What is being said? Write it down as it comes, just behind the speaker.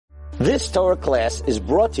This Torah class is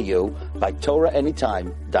brought to you by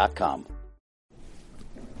TorahAnytime.com.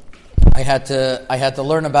 I had to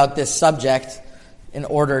learn about this subject in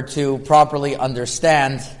order to properly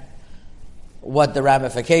understand what the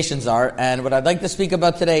ramifications are. And what I'd like to speak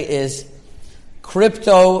about today is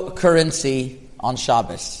cryptocurrency on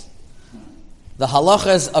Shabbos. The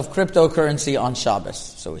halachas of cryptocurrency on Shabbos.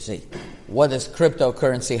 So we see, what does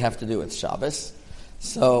cryptocurrency have to do with Shabbos?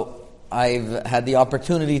 So I've had the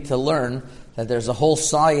opportunity to learn that there's a whole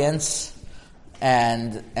science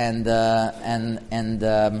and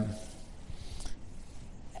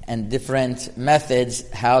different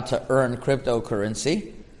methods how to earn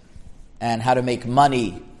cryptocurrency and how to make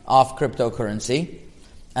money off cryptocurrency,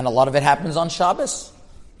 and a lot of it happens on Shabbos.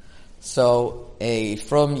 So a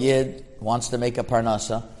frum yid wants to make a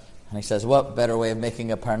parnasa, and he says, what better way of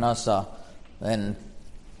making a parnasa than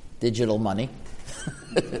digital money?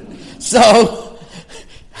 So,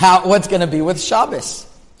 what's going to be with Shabbos?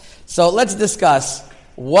 So let's discuss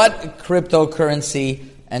what cryptocurrency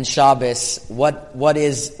and Shabbos, what are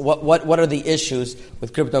the issues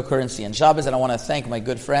with cryptocurrency and Shabbos? And I want to thank my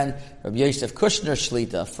good friend Rabbi Yosef Kushner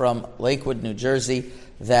Shlita from Lakewood, New Jersey,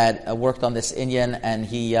 that worked on this inyan, and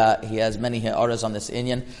he has many ha'aras on this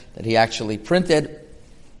inyan that he actually printed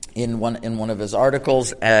in one of his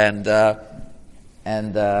articles, and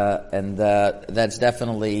that's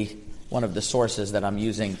definitely one of the sources that I'm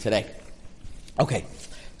using today. Okay,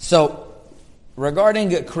 so regarding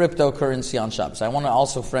cryptocurrency on Shabbos, I want to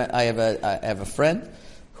also I have a friend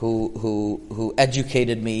who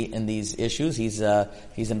educated me in these issues. He's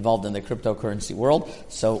involved in the cryptocurrency world,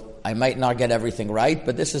 so I might not get everything right,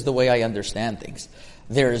 but this is the way I understand things.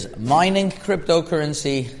 There's mining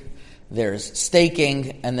cryptocurrency, there's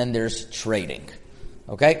staking, and then there's trading.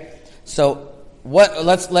 Okay, so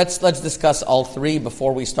let's discuss all three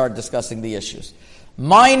before we start discussing the issues.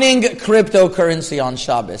 Mining cryptocurrency on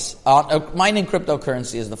Shabbos. Mining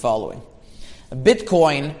cryptocurrency is the following.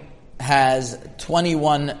 Bitcoin has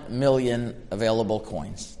 21 million available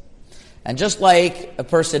coins. And just like a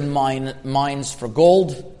person mines for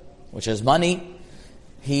gold, which is money,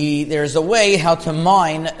 there's a way how to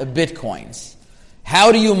mine bitcoins.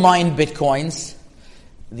 How do you mine bitcoins?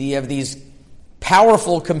 You have these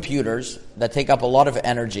powerful computers that take up a lot of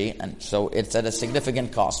energy, and so it's at a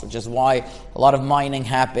significant cost, which is why a lot of mining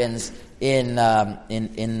happens in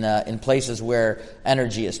places where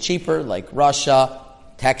energy is cheaper, like Russia,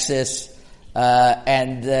 Texas,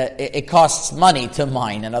 and it costs money to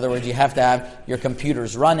mine. In other words, you have to have your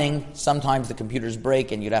computers running. Sometimes the computers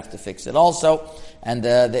break, and you'd have to fix it also, and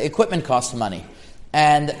the equipment costs money.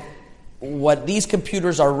 And what these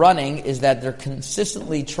computers are running is that they're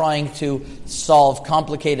consistently trying to solve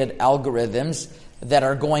complicated algorithms that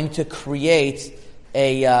are going to create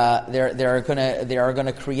they're going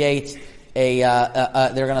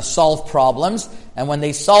to solve problems, and when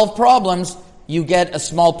they solve problems, you get a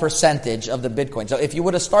small percentage of the Bitcoin. So if you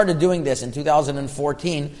would have started doing this in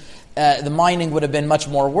 2014, the mining would have been much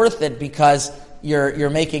more worth it because you're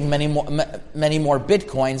making many more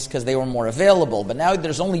Bitcoins because they were more available. But now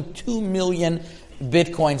there's only 2 million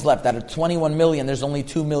Bitcoins left. Out of 21 million, there's only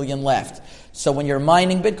 2 million left. So when you're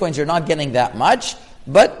mining Bitcoins, you're not getting that much,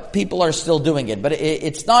 but people are still doing it. But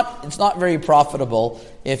it's not very profitable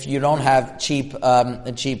if you don't have cheap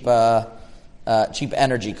energy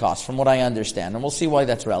costs, from what I understand, and we'll see why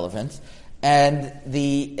that's relevant. And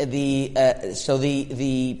the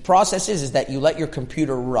process is that you let your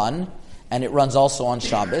computer run, and it runs also on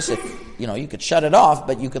Shabbos. You could shut it off,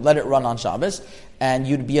 but you could let it run on Shabbos, and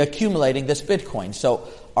you'd be accumulating this Bitcoin. So,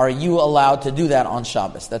 are you allowed to do that on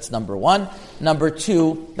Shabbos? That's number one. Number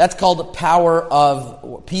two, that's called power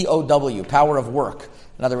of POW, power of work.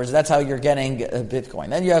 In other words, that's how you're getting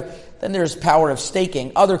Bitcoin. Then there's power of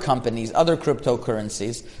staking. Other companies, other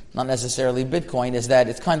cryptocurrencies, not necessarily Bitcoin, is that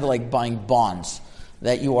it's kind of like buying bonds.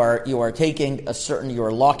 That you are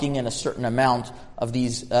locking in a certain amount of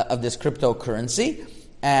this cryptocurrency,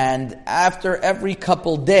 and after every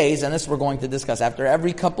couple days, and this we're going to discuss, after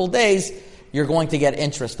every couple days, you're going to get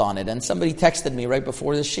interest on it. And somebody texted me right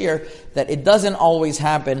before this year that it doesn't always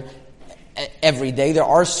happen every day. There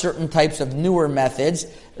are certain types of newer methods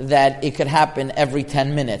that it could happen every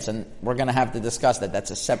 10 minutes, and we're going to have to discuss that. That's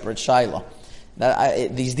a separate shaila.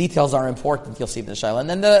 These details are important. You'll see the shaila. And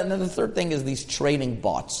then the third thing is these trading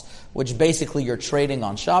bots, which basically you're trading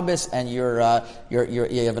on Shabbos, and you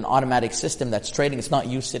have an automatic system that's trading. It's not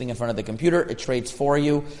you sitting in front of the computer. It trades for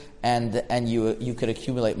you, and you could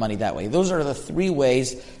accumulate money that way. Those are the three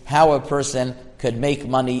ways how a person could make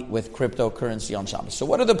money with cryptocurrency on Shabbos. So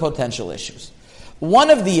what are the potential issues? One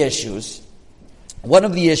of the issues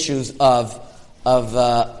of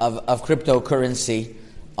of cryptocurrency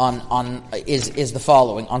is the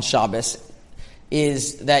following on Shabbos,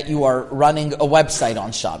 is that you are running a website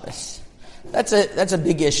on Shabbos. That's a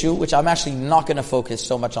big issue, which I'm actually not going to focus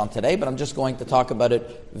so much on today, but I'm just going to talk about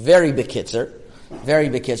it very bekitzer,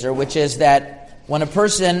 which is that when a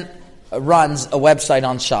person runs a website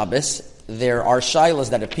on Shabbos, there are shilas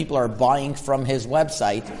that if people are buying from his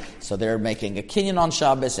website, so they're making a kinyan on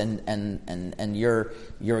Shabbos, and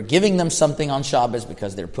you're giving them something on Shabbos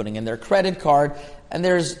because they're putting in their credit card, and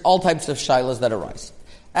there's all types of shilas that arise.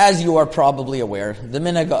 As you are probably aware, the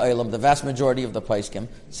minhag ha'olam, the vast majority of the poskim,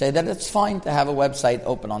 say that it's fine to have a website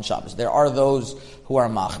open on Shabbos. There are those who are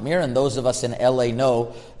machmir, and those of us in LA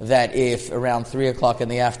know that if around 3 o'clock in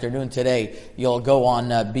the afternoon today, you'll go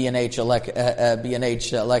on B&H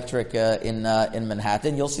Electric in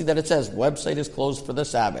Manhattan, you'll see that it says, website is closed for the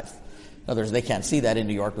Sabbath. In other words, they can't see that in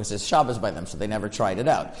New York because it's Shabbos by them, so they never tried it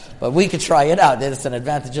out. But we could try it out. It's an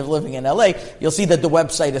advantage of living in LA. You'll see that the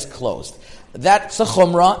website is closed. That's a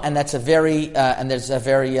chumrah, and that's a very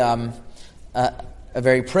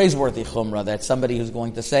praiseworthy chumrah. That's somebody who's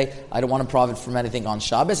going to say, I don't want to profit from anything on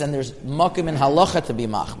Shabbos, and there's makim in halacha to be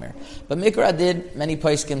machmir. But Mikra did, many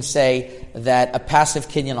poskim say that a passive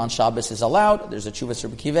kinyan on Shabbos is allowed. There's a Chuvas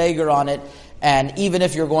Rabbi Akiva Eiger on it. And even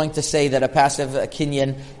if you're going to say that a passive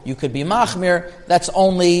kinyan, you could be machmir, that's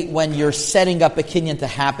only when you're setting up a kinyan to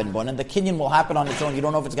happen. When the kinyan will happen on its own, you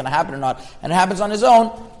don't know if it's going to happen or not, and it happens on its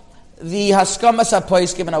own. The haskamas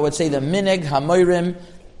hapoiskim, and I would say the minig hamoirim,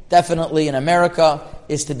 definitely in America,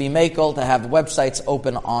 is to be makel, to have websites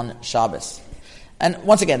open on Shabbos. And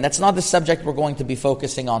once again, that's not the subject we're going to be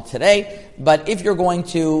focusing on today. But if you're going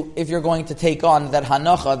to take on that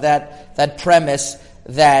hanacha, that premise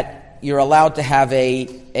that you're allowed to have a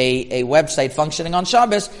website functioning on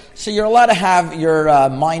Shabbos, so you're allowed to have your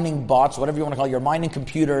mining bots, whatever you want to call it, your mining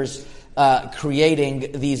computers,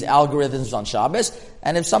 creating these algorithms on Shabbos,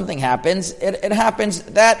 and if something happens, it happens.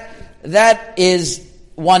 That is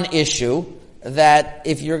one issue, that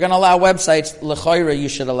if you're going to allow websites, l'chayra, you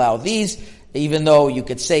should allow these, even though you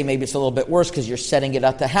could say maybe it's a little bit worse because you're setting it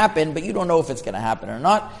up to happen, but you don't know if it's going to happen or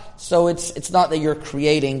not. So it's not that you're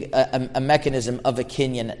creating a mechanism of a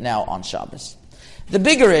kinyan now on Shabbos. The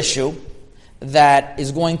bigger issue that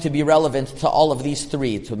is going to be relevant to all of these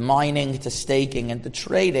three, to mining, to staking, and to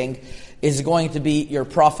trading, is going to be you're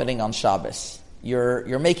profiting on Shabbos.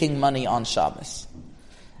 You're making money on Shabbos.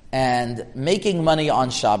 And making money on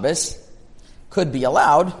Shabbos could be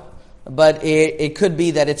allowed, but it could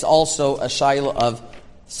be that it's also a shayla of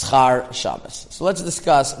schar Shabbos. So let's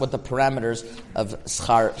discuss what the parameters of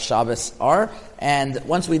schar Shabbos are. And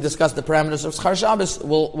once we discuss the parameters of schar Shabbos,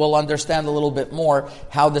 we'll understand a little bit more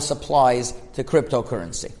how this applies to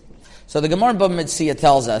cryptocurrency. So the Gemara Bava Metzia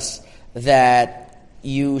tells us that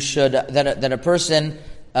you should that a person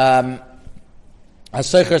if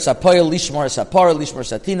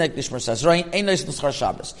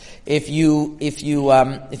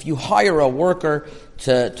you hire a worker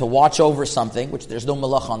to watch over something, which there's no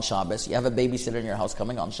malach on Shabbos, you have a babysitter in your house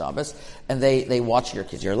coming on Shabbos, and they watch your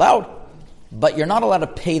kids, you're allowed, but you're not allowed to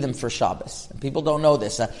pay them for Shabbos. And people don't know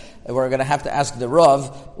this. We're going to have to ask the Rav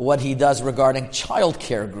what he does regarding child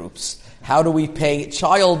care groups. How do we pay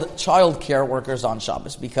child care workers on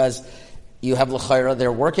Shabbos? Because you have l'chayra,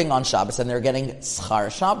 they're working on Shabbos and they're getting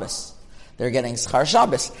schar Shabbos. They're getting schar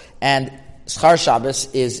Shabbos. And schar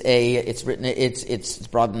Shabbos is it's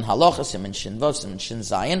brought in halachas, in Shin Vos, in Shin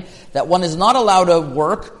Zayin, that one is not allowed to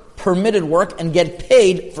work, permitted work, and get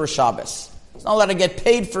paid for Shabbos. It's not allowed to get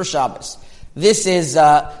paid for Shabbos. This is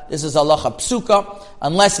halacha psuka,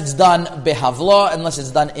 unless it's done behavla, unless it's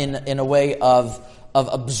done in a way of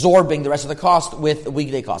absorbing the rest of the cost with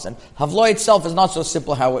weekday costs. And Havlo itself is not so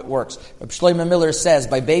simple how it works. Rabbi Shlomo Miller says,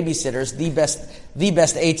 by babysitters, the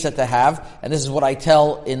best eitzah to have, and this is what I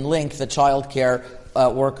tell in Link the child care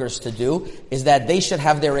workers to do, is that they should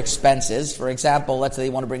have their expenses. For example, let's say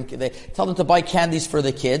they tell them to buy candies for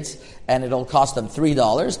the kids, and it'll cost them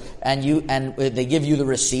 $3, and they give you the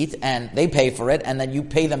receipt, and they pay for it, and then you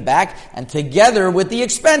pay them back, and together with the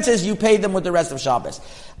expenses, you pay them with the rest of Shabbos.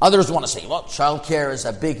 Others want to say, well, childcare is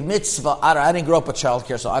a big mitzvah. I didn't grow up with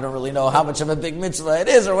childcare, so I don't really know how much of a big mitzvah it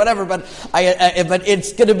is or whatever. But but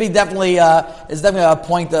it's going to be definitely a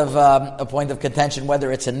point of contention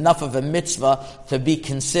whether it's enough of a mitzvah to be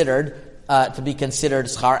considered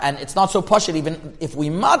schar. And it's not so pashut even if we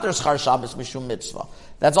matter schar Shabbos mishum mitzvah.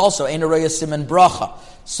 That's also ein arayah siman bracha.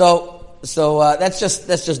 So that's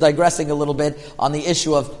just digressing a little bit on the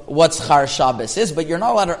issue of what schar Shabbos is. But you're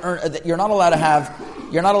not allowed to earn. You're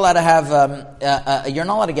not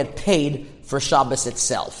allowed to get paid for Shabbos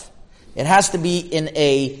itself. It has to be in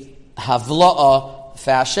a havla'a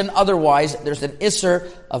fashion. Otherwise, there's an isser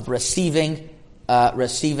of receiving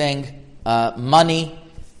money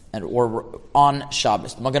or on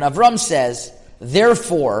Shabbos. Magen Avram says,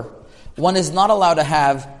 therefore, one is not allowed to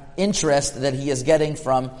have interest that he is getting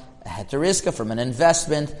from a heteriska, from an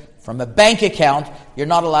investment, from a bank account. You're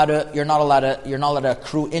not allowed to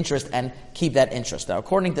accrue interest and keep that interest. Now,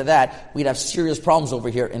 according to that, we'd have serious problems over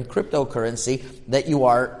here in cryptocurrency that you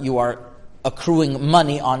are accruing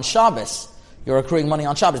money on Shabbos. You're accruing money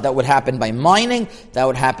on Shabbos. That would happen by mining. That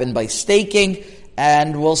would happen by staking.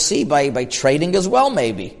 And we'll see by trading as well,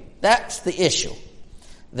 maybe. That's the issue.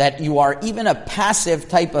 That you are even a passive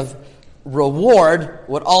type of reward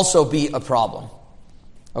would also be a problem.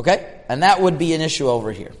 Okay? And that would be an issue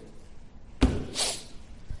over here.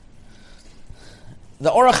 The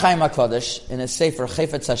Orach Chaim HaKadosh, in his Sefer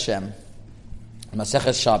Chayfetz Hashem,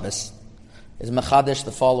 Maseches Shabbos, is Mechadesh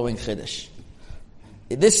the following Chiddush.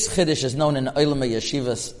 This Chiddush is known in Olam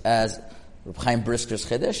Yeshivas as Reb Chaim Brisker's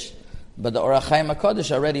Chiddush, but the Orach Chaim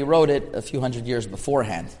HaKadosh already wrote it a few hundred years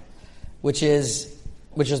beforehand, which is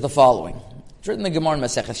the following. It's written in the Gemara in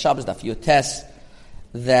Maseches Shabbos, Daf Yotes,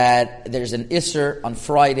 that there's an Isser on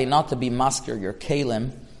Friday not to be masker your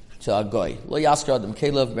kelim to a goy. Lo yasker adam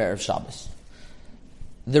kelev be'erev Shabbos.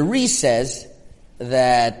 The Ri says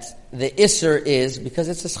that the Isser is because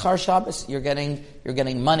it's a Schar Shabbos. You're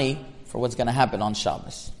getting money for what's going to happen on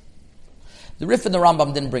Shabbos. The Rif and the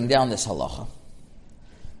Rambam didn't bring down this halacha.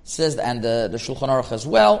 Says, and the Shulchan Aruch as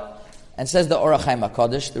well, and says the Orach Chaim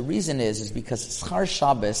HaKadosh. The reason is because Schar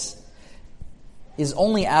Shabbos is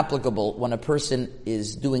only applicable when a person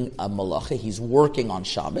is doing a malacha. He's working on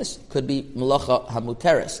Shabbos. Could be malacha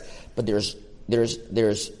hamuteres, but there's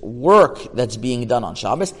work that's being done on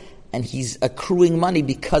Shabbos, and he's accruing money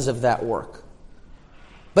because of that work.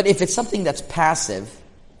 But if it's something that's passive,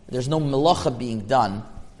 there's no malacha being done,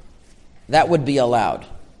 that would be allowed.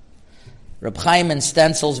 Reb Chaim and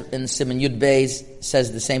Stencils in Siman Yud Beis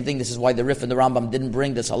says the same thing. This is why the Rif and the Rambam didn't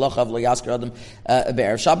bring this halacha of lo yasker adam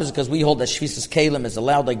be'erev Shabbos, because we hold that Shvisas Kelim is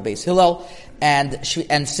allowed like Beis Hillel, and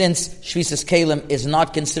since Shvisas Kelim is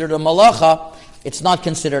not considered a malacha, it's not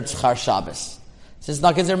considered Schar Shabbos. Since it's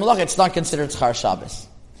not considered malacha, it's not considered Schar Shabbos.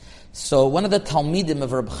 So one of the Talmidim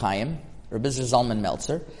of Reb Chaim, Reb Zalman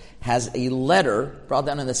Meltzer, has a letter brought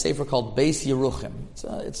down in the sefer called Beis Yeruchim.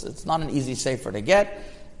 It's not an easy sefer to get.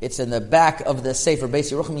 It's in the back of the Sefer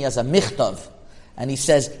Beis Yeruchim. He has a michtav. And he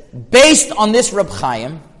says, based on this Reb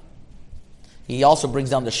Chaim, he also brings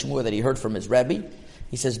down the shmua that he heard from his Rebbe.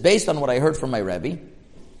 He says, based on what I heard from my Rebbe,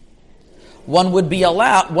 one would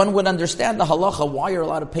understand the halacha why you're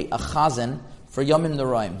allowed to pay a chazan for Yomim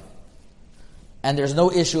Noraim. And there's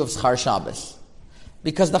no issue of Schar Shabbos.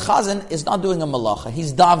 Because the chazan is not doing a malacha.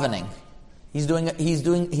 He's davening. He's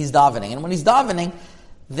davening. And when he's davening,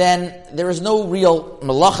 then there is no real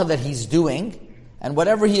malacha that he's doing, and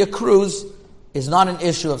whatever he accrues is not an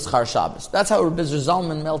issue of Schar Shabbos. That's how Rabbi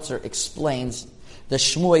Zalman Meltzer explains the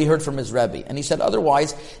shmua he heard from his Rebbe. And he said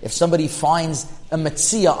otherwise, if somebody finds a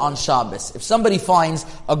metzia on Shabbos, if somebody finds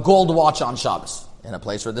a gold watch on Shabbos, in a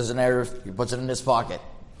place where there's an Erev, he puts it in his pocket,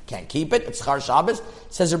 can't keep it, it's Schar Shabbos,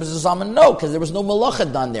 says Rabbi Zalman, no, because there was no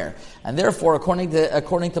malacha done there. And therefore, according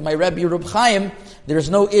to my Rebbe Reb Chaim, there's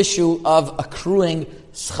no issue of accruing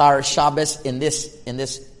Schar Shabbos in this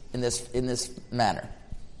manner.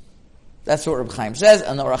 That's what Reb Chaim says,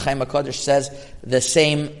 and the Orach Chaim HaKadosh says the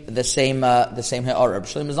same ha'ara. Reb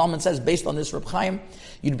Shlomo Zalman says, based on this Reb Chaim,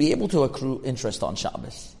 you'd be able to accrue interest on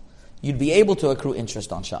Shabbos.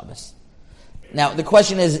 Now, the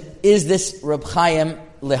question is this Reb Chaim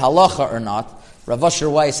lehalacha or not? Rav Asher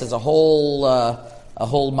Weiss has a whole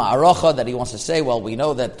ma'aracha that he wants to say. Well, we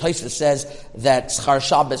know that Tosfos says that Schar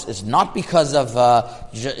Shabbos is not because of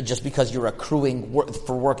just because you're accruing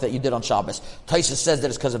for work that you did on Shabbos. Tosfos says that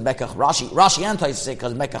it's because of Mekach. Rashi and Tosfos say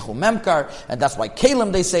because Mekach u'Memkar, and that's why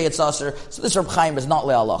Kalim they say it's Aser. So this Reb Chaim is not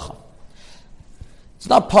lehalacha. It's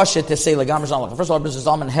not pashut to say legamar zalman. First of all, Rabbi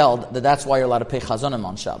Zalman held that that's why you're allowed to pay chazanim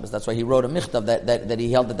on Shabbos. That's why he wrote a michtav that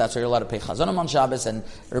he held that's why you're allowed to pay chazanim on Shabbos. And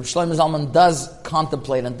Rabbi Shlomo Zalman does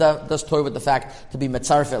contemplate and does toy with the fact to be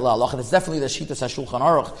metzarfet la'alacha. It's definitely the Shittas HaShulchan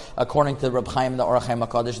Aruch, according to Reb Chaim, the Orach Chaim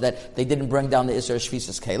HaKadosh, that they didn't bring down the Isser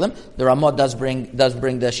Shvisas Kelim. The Ramah does bring the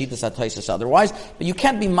Shittas HaTosfos otherwise, but you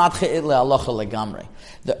can't be matche'it la'alacha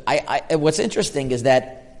legamrei. What's interesting is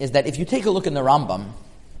that if you take a look in the Rambam,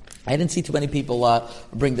 I didn't see too many people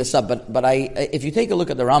bring this up, but if you take a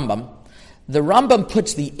look at the Rambam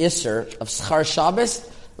puts the Isser of Schar Shabbos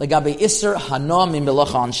legabe Isser hanoah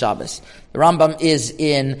mimelacha on Shabbos. The Rambam is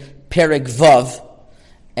in Perek Vav,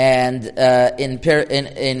 and in Perek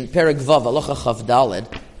Vav, Halacha Chav Daled,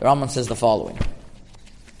 the Rambam says the following.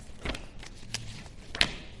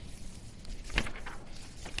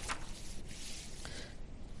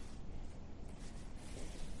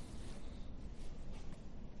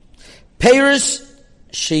 Peiros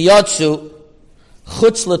sheyatzu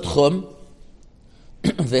chutz l'tchum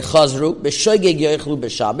v'chazru b'shoigeg yoichlu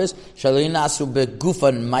b'Shabbos shelo yinasu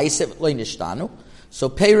begufan ma'asev lo nishtanu. So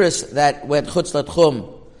peiros that went chutz l'tchum,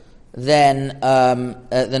 then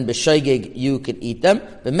b'shoigeg you could eat them.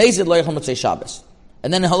 B'meizid lo yochel motzei Shabbos.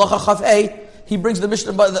 And then in halacha chaf a, he brings the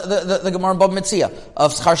Mishnah, the Gemara in Bava Metzia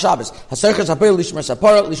of Schar Shabbos. Haserches hapir lishmer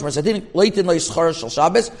sapara lishmer satin leitin lo yischar shel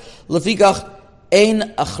Shabbos lefikach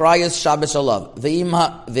ein achrayas Shabbos alav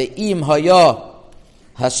ve'im haya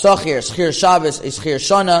hasachir schir Shabbos is schir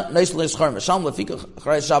shana neis lo yischar masham lefikach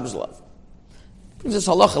achrayas Shabbos alav. This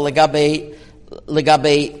halacha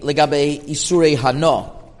legabe isurei hano,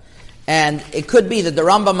 and it could be that the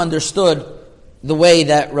Rambam understood the way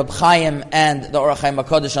that Reb Chaim and the Orach Chaim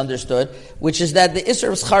HaKadosh understood, which is that the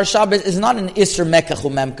Isser of Schar Shabbos is not an Isser Mekach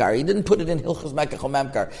Umemkar. He didn't put it in Hilchos Mekach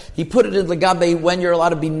Umemkar. He put it in Legabe when you're allowed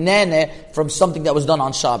to be nene from something that was done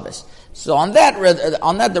on Shabbos. So on that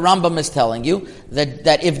the Rambam is telling you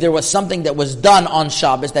that if there was something that was done on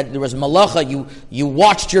Shabbos, that there was malacha, you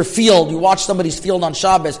watched your field, you watched somebody's field on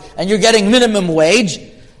Shabbos, and you're getting minimum wage,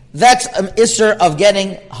 that's an isser of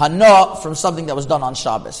getting hana from something that was done on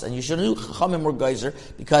Shabbos, and you should do chachamim or geyser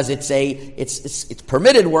because it's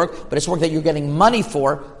permitted work, but it's work that you're getting money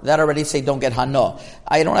for. That already say don't get hana.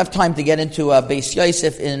 I don't have time to get into Beis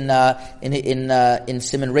Yosef in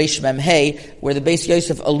Siman Reish Mem Hey, where the Beis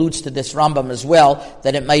Yosef alludes to this Rambam as well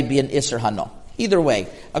that it might be an isser hana. Either way,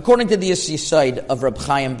 according to the Yisrael of Reb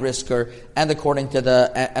Chaim Brisker, and according to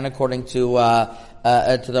the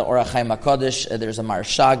Orach Chaim HaKadosh, there's a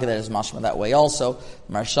Marshag that is mashma that way also.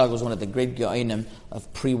 Marshag was one of the great Geonim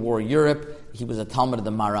of pre-war Europe. He was a Talmud of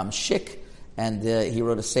the Maram Shik, and he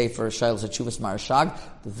wrote a sefer, Shailas HaTshuvas Marshag,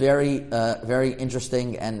 very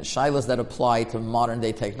interesting, and Shailas that apply to modern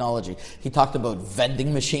day technology. He talked about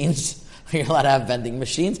vending machines. You're allowed to have vending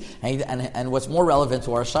machines, and what's more relevant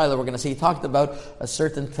to our Shaila, we're going to see, he talked about a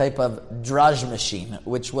certain type of draj machine,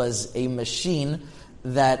 which was a machine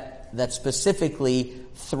that specifically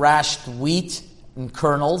thrashed wheat in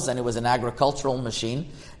kernels, and it was an agricultural machine,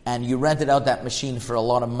 and you rented out that machine for a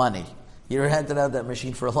lot of money. You're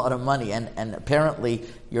and apparently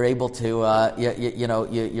you're able to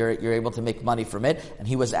you're able to make money from it. And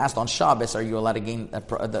he was asked on Shabbos, are you allowed to gain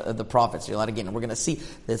the profits? You're allowed to gain, and we're going to see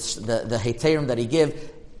this the heterim that he give.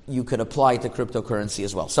 You could apply to cryptocurrency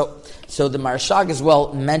as well. So the Marshag as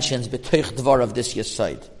well mentions b'toich dvar of this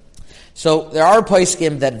yesod. So there are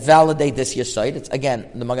poskim that validate this yesod. It's again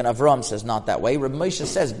the Magen Avram says not that way. Reb Moshe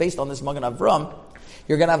says based on this Magen Avram,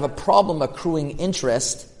 you're going to have a problem accruing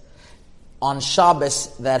interest on Shabbos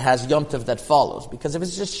that has Yom Tov that follows. Because if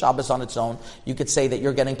it's just Shabbos on its own, you could say that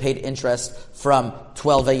you're getting paid interest from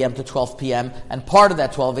 12 a.m. to 12 p.m. and part of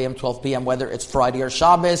that 12 a.m., 12 p.m., whether it's Friday or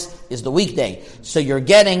Shabbos, is the weekday. So you're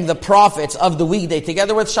getting the profits of the weekday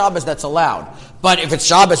together with Shabbos, that's allowed. But if it's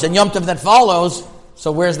Shabbos and Yom Tov that follows,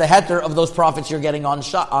 so where's the heter of those profits you're getting on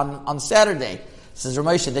Saturday? Says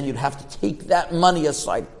Ramosha, then you'd have to take that money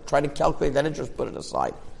aside, try to calculate that interest, put it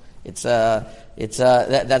aside. That's the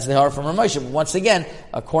hard from Ramosha. But once again,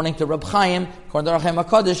 according to Reb Chaim, according to Orach Chaim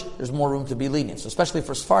HaKadosh, there's more room to be lenient. So especially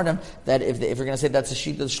for Sfardim, that if you're going to say that's a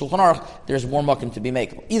sheet of the Shulchan Aruch, there's more makom to be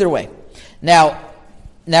makeable. Either way, now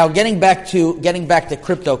getting back to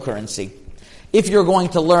cryptocurrency, if you're going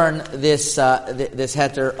to learn this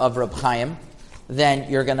heter of Reb Chaim, then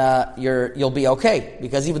you'll be okay,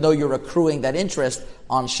 because even though you're accruing that interest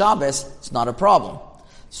on Shabbos, it's not a problem.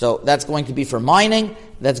 So that's going to be for mining,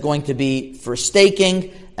 that's going to be for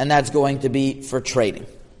staking, and that's going to be for trading.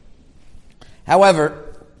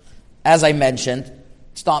 However, as I mentioned,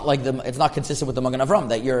 it's not consistent with the Magen Avram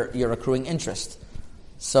that you're accruing interest.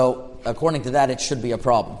 So according to that, it should be a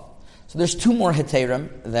problem. So there's two more heterim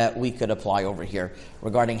that we could apply over here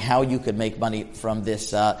regarding how you could make money from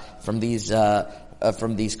these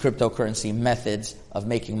cryptocurrency methods of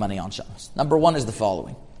making money on Shabbos. Number one is the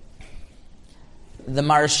following. The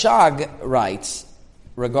Marshag writes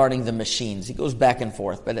regarding the machines. He goes back and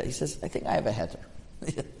forth, but he says, I think I have a heter.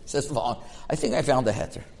 He says, I think I found a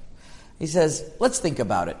heter. He says, let's think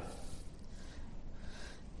about it.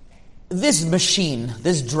 This machine,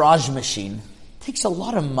 this draj machine, takes a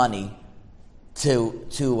lot of money to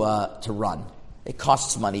run. It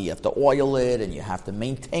costs money. You have to oil it, and you have to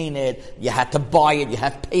maintain it. You have to buy it. You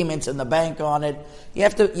have payments in the bank on it. You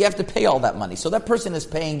have to pay all that money. So that person is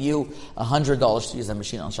paying you $100 to use that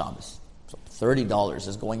machine on Shabbos. So $30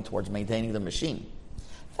 is going towards maintaining the machine.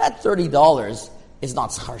 That $30 is not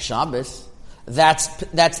schar Shabbos. That's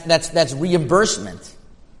reimbursement.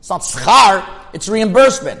 It's not schar. It's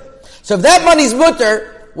reimbursement. So if that money's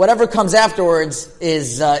mutter, whatever comes afterwards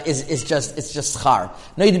is just schar.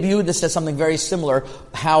 Noid Yehuda says something very similar.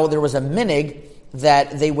 How there was a minig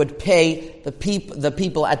that they would pay the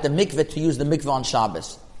people at the mikveh to use the mikveh on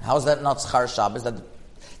Shabbos. How is that not schar Shabbos? That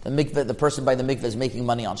the person by the mikveh is making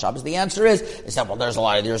money on Shabbos. The answer is that well, there's a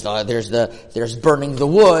lot. There's burning the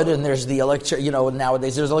wood, and there's the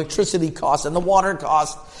nowadays there's electricity costs and the water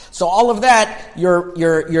costs. So all of that you're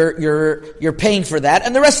paying for that,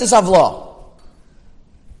 and the rest is avlo.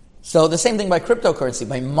 So the same thing by cryptocurrency.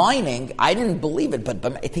 By mining, I didn't believe it, but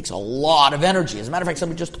it takes a lot of energy. As a matter of fact,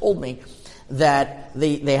 somebody just told me that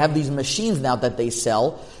they have these machines now that they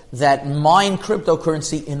sell that mine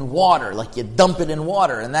cryptocurrency in water, like you dump it in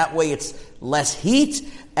water, and that way it's less heat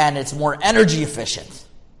and it's more energy efficient.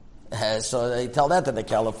 So they tell that to the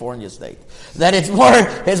California state, that it's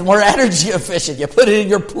more energy efficient. You put it in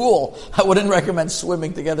your pool. I wouldn't recommend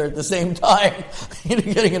swimming together at the same time. You're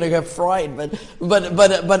going to get fried. But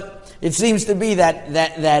it seems to be that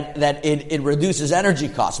it reduces energy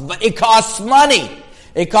costs, but it costs money.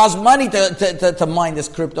 It costs money to mine this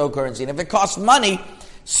cryptocurrency, and if it costs money,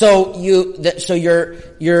 so you're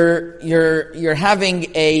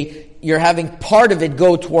having part of it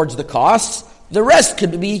go towards the costs. The rest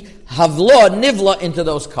could be havla, nivla into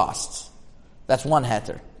those costs. That's one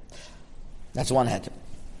heter.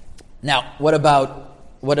 Now, what about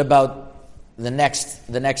the next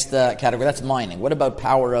category? That's mining. What about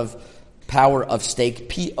power of stake?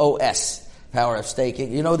 POS. Power of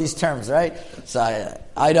staking. You know these terms, right? So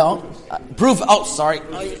I don't. Proof. Oh, sorry.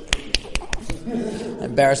 I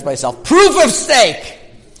embarrassed myself. Proof of stake.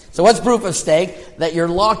 So what's proof of stake? That you're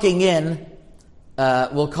locking in.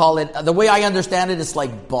 We'll call it, the way I understand it, it's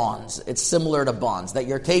like bonds. It's similar to bonds. That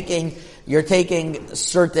you're taking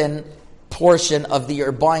certain portion of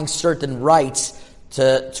you're buying certain rights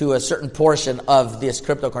to a certain portion of this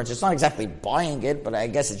cryptocurrency. It's not exactly buying it, but I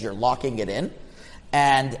guess you're locking it in.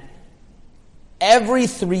 And every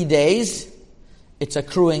 3 days, it's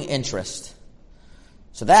accruing interest.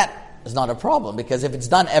 So that is not a problem, because if it's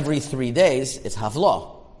done every 3 days, it's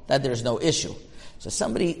havla. That there's no issue. So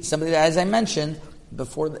somebody that, as I mentioned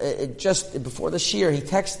before the shir, he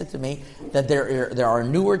texted to me that there are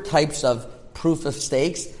newer types of proof of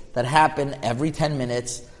stakes that happen every 10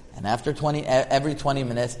 minutes and every 20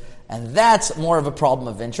 minutes, and that's more of a problem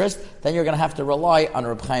of interest. Then you're going to have to rely on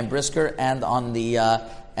Reb Chaim Brisker and on the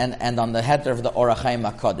and on the heter of the Orach Chaim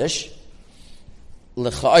HaKadosh.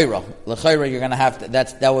 L'chayra, you're going to have to.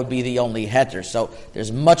 That would be the only heter. So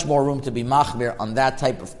there's much more room to be machmir on that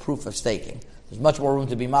type of proof of staking. There's much more room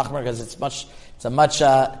to be machmir because it's a much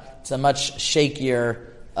shakier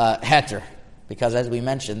heter. Because as we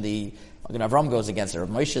mentioned, the Magen Avram goes against it.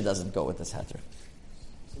 Moshe doesn't go with this heter.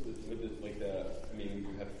 So you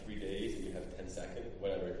have 3 days and you have 10 seconds,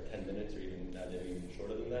 whatever, 10 minutes, or even not even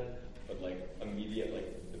shorter than that. But like immediate,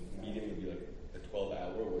 like the median would be like a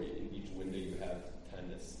 12-hour, where in each window you have time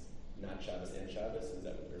that's not Shabbos and Shabbos. Is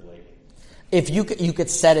that what they're like? If you could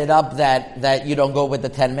set it up that you don't go with the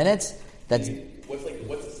 10 minutes. What would be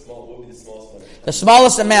the smallest one? The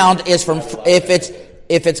smallest amount is from if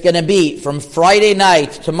it's going to be from Friday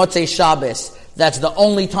night to Motzei Shabbos. That's the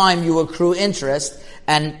only time you accrue interest,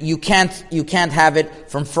 and you can't have it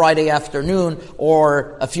from Friday afternoon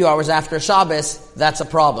or a few hours after Shabbos. That's a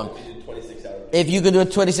problem. If you can do a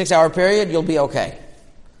 26-hour period, you'll be okay.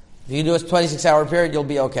 If you do a 26-hour period, you'll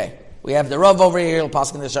be okay. We have the Rav over here. He'll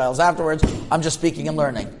pass in the shaylos afterwards. I'm just speaking and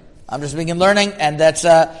learning. And that's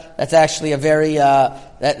actually a very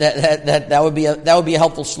that would be a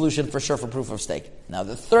helpful solution for sure for proof of stake. Now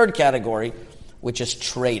the third category, which is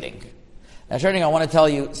trading. Now trading, I want to tell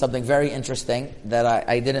you something very interesting that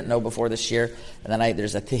I didn't know before this year. And then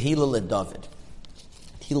there's a Tehillah LeDavid.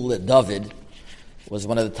 Tehillah LeDavid was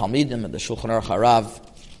one of the Talmidim of the Shulchan Aruch Harav,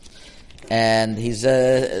 and he's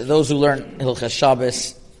those who learn Hilchas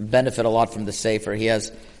Shabbos benefit a lot from the Sefer. He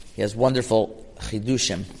has wonderful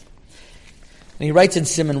chidushim. And he writes in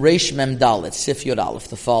Siman Reish Mem Dalet, Sif Yod Aleph,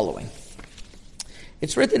 the following.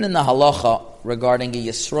 It's written in the halacha regarding a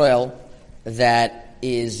Yisrael that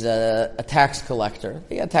is a tax collector.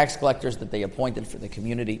 They had tax collectors that they appointed for the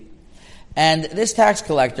community. And this tax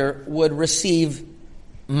collector would receive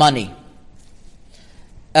money.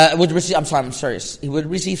 He would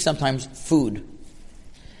receive sometimes food.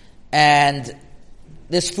 And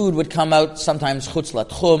this food would come out sometimes chutz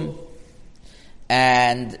latchum,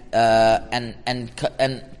 and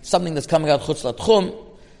something that's coming out chutz latchum,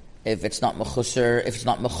 if it's not mechuser, if it's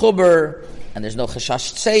not mechuber, and there's no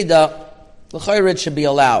chashash tzeda, l'chayr it should be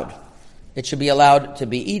allowed. It should be allowed to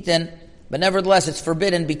be eaten, but nevertheless it's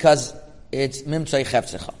forbidden because it's mimtzay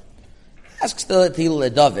chefzecha. Asks the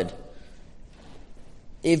Tehillah David,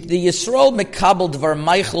 if the Yisrael mekabel dvar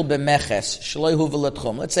meichel b'meches shloi hu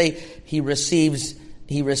v'letchum, let's say he receives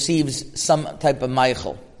some type of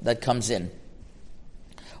meichel that comes in.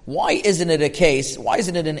 Why isn't it an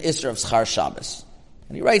Isra of Schar Shabbos?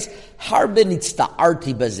 And he writes, Harbe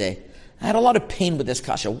nitzta'arti bazeh. I had a lot of pain with this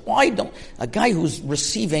kasha. Why don't a guy who's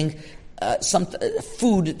receiving some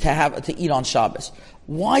food to eat on Shabbos,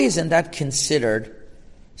 why isn't that considered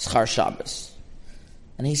Schar Shabbos?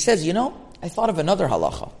 And he says, I thought of another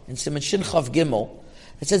halacha in Siman Shin Chav Gimel.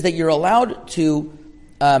 It says that you're allowed to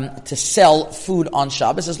sell food on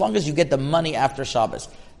Shabbos as long as you get the money after Shabbos.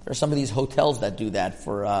 There are some of these hotels that do that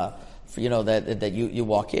for that you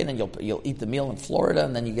walk in and you'll eat the meal in Florida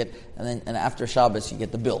and then and after Shabbos you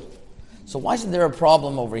get the bill. So why isn't there a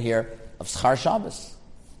problem over here of Schar Shabbos?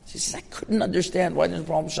 He says, I couldn't understand why there's a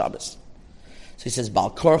problem with Shabbos. So he says,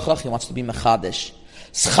 Bal Korchach, he wants to be Mechadish.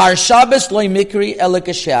 Schar Shabbos loy mikri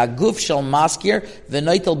elike guf shel maskir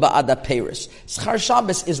v'noitel ba'ada peiris. Schar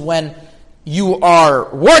Shabbos is when you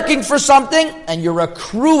are working for something and you're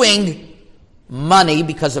accruing money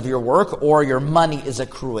because of your work, or your money is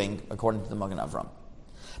accruing, according to the Magen Avram.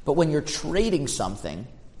 But when you're trading something,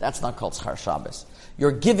 that's not called Schar Shabbos.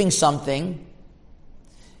 You're giving something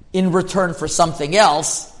in return for something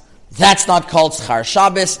else. That's not called Schar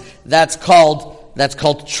Shabbos. That's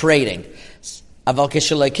called trading. So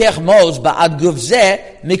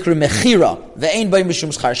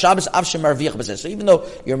even though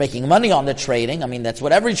you're making money on the trading, that's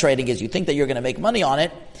what every trading is. You think that you're going to make money on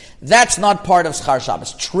it. That's not part of Schar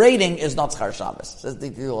Shabbos. Trading is not Schar Shabbos, says the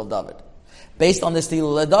Tilul David. Based on this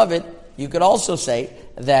Tilul David, you could also say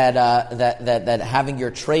that having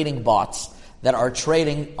your trading bots that are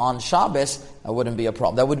trading on Shabbos wouldn't be a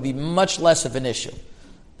problem. That would be much less of an issue.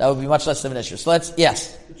 So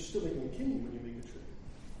yes. But you're still making a kinyan when you make a trade.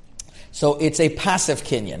 So it's a passive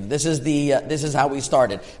kinyan. This is how we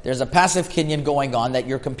started. There's a passive kinyan going on that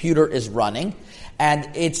your computer is running, and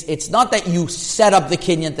it's not that you set up the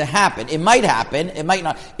kinyan to happen. It might happen, it might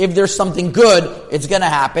not. If there's something good, it's going to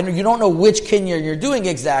happen. You don't know which kinyan you're doing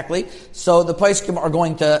exactly. So the Paiskim are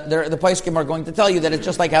going to tell you that it's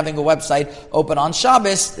just like having a website open on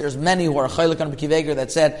Shabbos. There's many who are chaylik on B'kiveger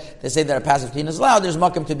that they say that a passive kinyan is allowed. There's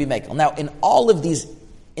makom to be mekel. Now, in all of these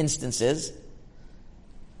instances,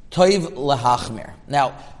 toiv lehachmir.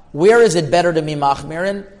 Now, where is it better to be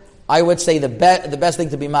machmirin? I would say the best thing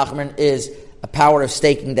to be machmirin is a power of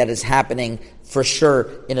staking that is happening for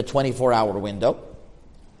sure in a 24-hour window.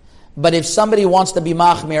 But if somebody wants to be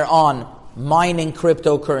machmir on mining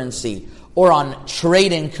cryptocurrency or on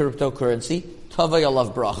trading cryptocurrency, tavay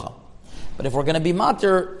alav bracha. But if we're going to be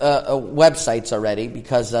mater websites already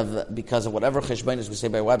because of whatever cheshbonos we say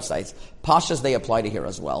by websites, pashas they apply to here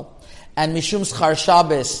as well. And mishum schar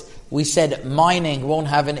Shabbos, we said mining won't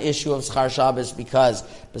have an issue of schar Shabbos because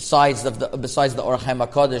besides the Orach Chaim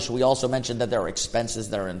HaKadosh, we also mentioned that there are expenses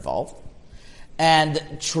that are involved. And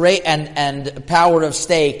power of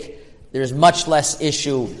stake, there's much less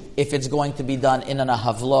issue if it's going to be done in an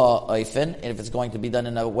ahavla oifen, if it's going to be done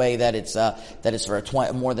in a way that it's for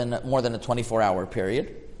more than a 24-hour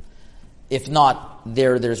period. If not,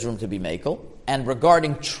 there's room to be makel. And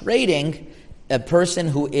regarding trading, a person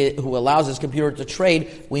who allows his computer to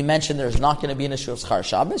trade, we mentioned there's not going to be an issue of Schar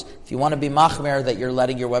Shabbos. If you want to be machmer that you're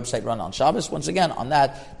letting your website run on Shabbos, once again, on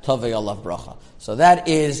that, tovei alav bracha. So that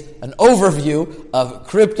is an overview of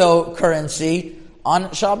cryptocurrency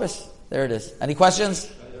on Shabbos. There it is. Any questions?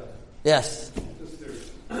 Yes. Just there's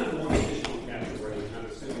one additional category, which I'm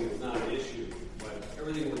assuming is not an issue, but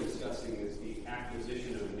everything we're discussing is the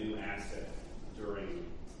acquisition of a new asset during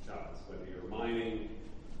Shabbos, whether you're mining,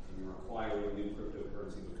 you're acquiring new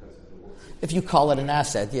cryptocurrency because of the work. If you call it an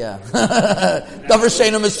asset, yeah. Davar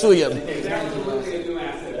she'eino mesuyam. It's absolutely a new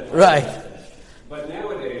asset. Right. But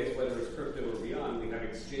nowadays, whether it's crypto or beyond, we have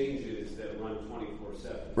exchanges that run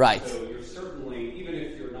 24/7. Right. So you're certainly, even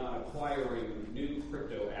if you're not acquiring new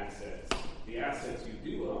crypto assets, the assets you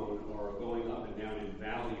do own are going up and down in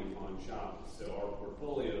value on Shabbos. So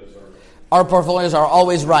our portfolios are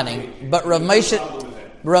always running. But Rav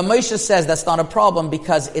Moshe says that's not a problem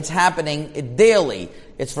because it's happening daily.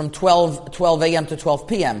 It's from 12 a.m. to 12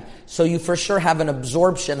 p.m. So you for sure have an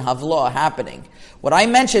absorption havla happening. What I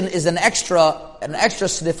mentioned is an extra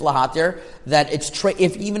snif lahatir that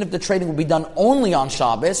even if the trading will be done only on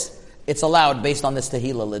Shabbos, it's allowed based on this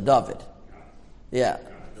tehillah leDavid. Yeah.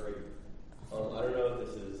 I don't know if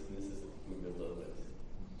this is moving a little bit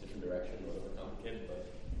different direction, a little bit complicated, but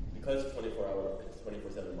because it's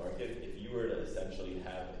 24/7 market, if you were to essentially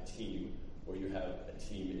have a team where you have a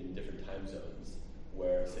team in different time zones,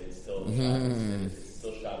 where say it's still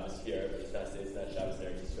Shabbos here, but it's not Shabbos there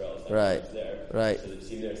in Israel, it's not right. Shabbos there. Right. So the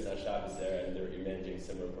team there, it's not Shabbos there, and they're managing a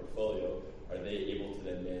similar portfolio. Are they able to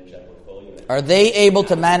then manage that portfolio? Are they able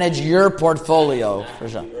to manage your portfolio? For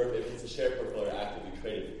sure. Or if it's a shared portfolio, actively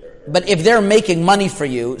traded. But if they're making money for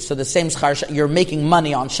you, so the same schar, you're making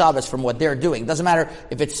money on Shabbos from what they're doing. Doesn't matter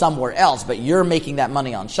if it's somewhere else, but you're making that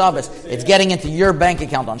money on Shabbos. It's getting into your bank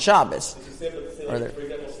account on Shabbos. For example,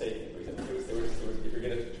 staking. If you're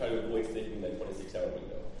going to try to avoid staking in that 26-hour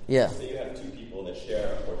window. Yeah. Say you have two people that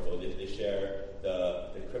share a portfolio. They share the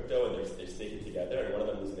crypto and they stake it together, and one of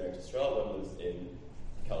them lives in Eretz Yisrael, one lives in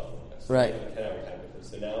California. So right. They have a 10-hour time difference.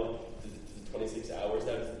 So now, the 26 hours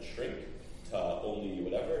now, does it shrink to only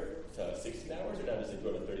whatever, to 16 hours, or now does it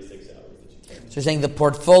go to 36 hours that you can? So you're saying the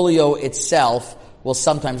portfolio itself will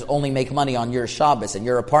sometimes only make money on your Shabbos, and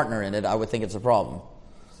you're a partner in it. I would think it's a problem.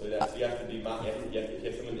 So you have to be, you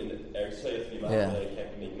have someone in Eretz Yisrael, you have to be that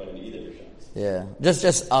can't make money in either of your Shabbos. Yeah,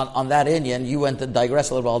 just on that Indian, you went to digress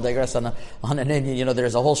a little bit. I'll digress on an Indian. You know,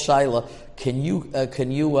 there's a whole shaila. Can you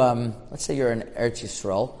let's say you're in Eretz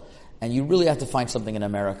Yisrael, and you really have to find something in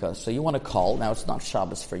America. So you want to call. Now it's not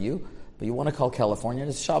Shabbos for you, but you want to call California.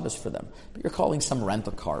 It's Shabbos for them. But you're calling some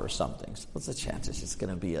rental car or something. So what's the chances it's going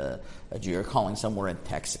to be a Jew? You're calling somewhere in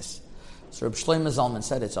Texas. So Reb Shlomo Zalman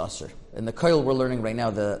said it's Aser. In the Koil we're learning right now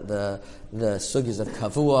the sugis of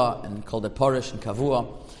Kavua and called it Parish and Kavua.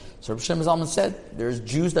 So Reb Shlomo Zalman said there's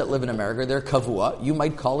Jews that live in America. They're Kavua. You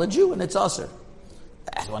might call a Jew and it's Aser.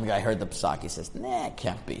 One guy heard the Pesach. He says, nah, it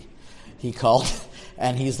can't be. He called,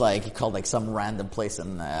 and he called like some random place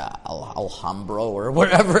in Alhambra or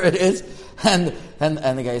wherever it is, and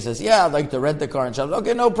the guy says, yeah, I'd like to rent the car and Shabbos.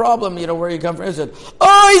 Okay, no problem. You know where you come from? He said,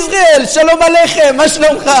 oh Israel, shalom aleichem, ma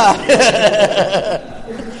shlomcha.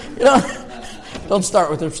 You know, don't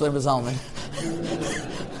start with Reb Shlomo Zalman.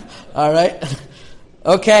 All right,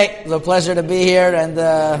 okay, it's a pleasure to be here, and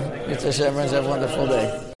have a wonderful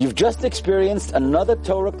day. You've just experienced another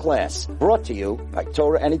Torah class brought to you by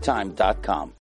TorahAnytime.com.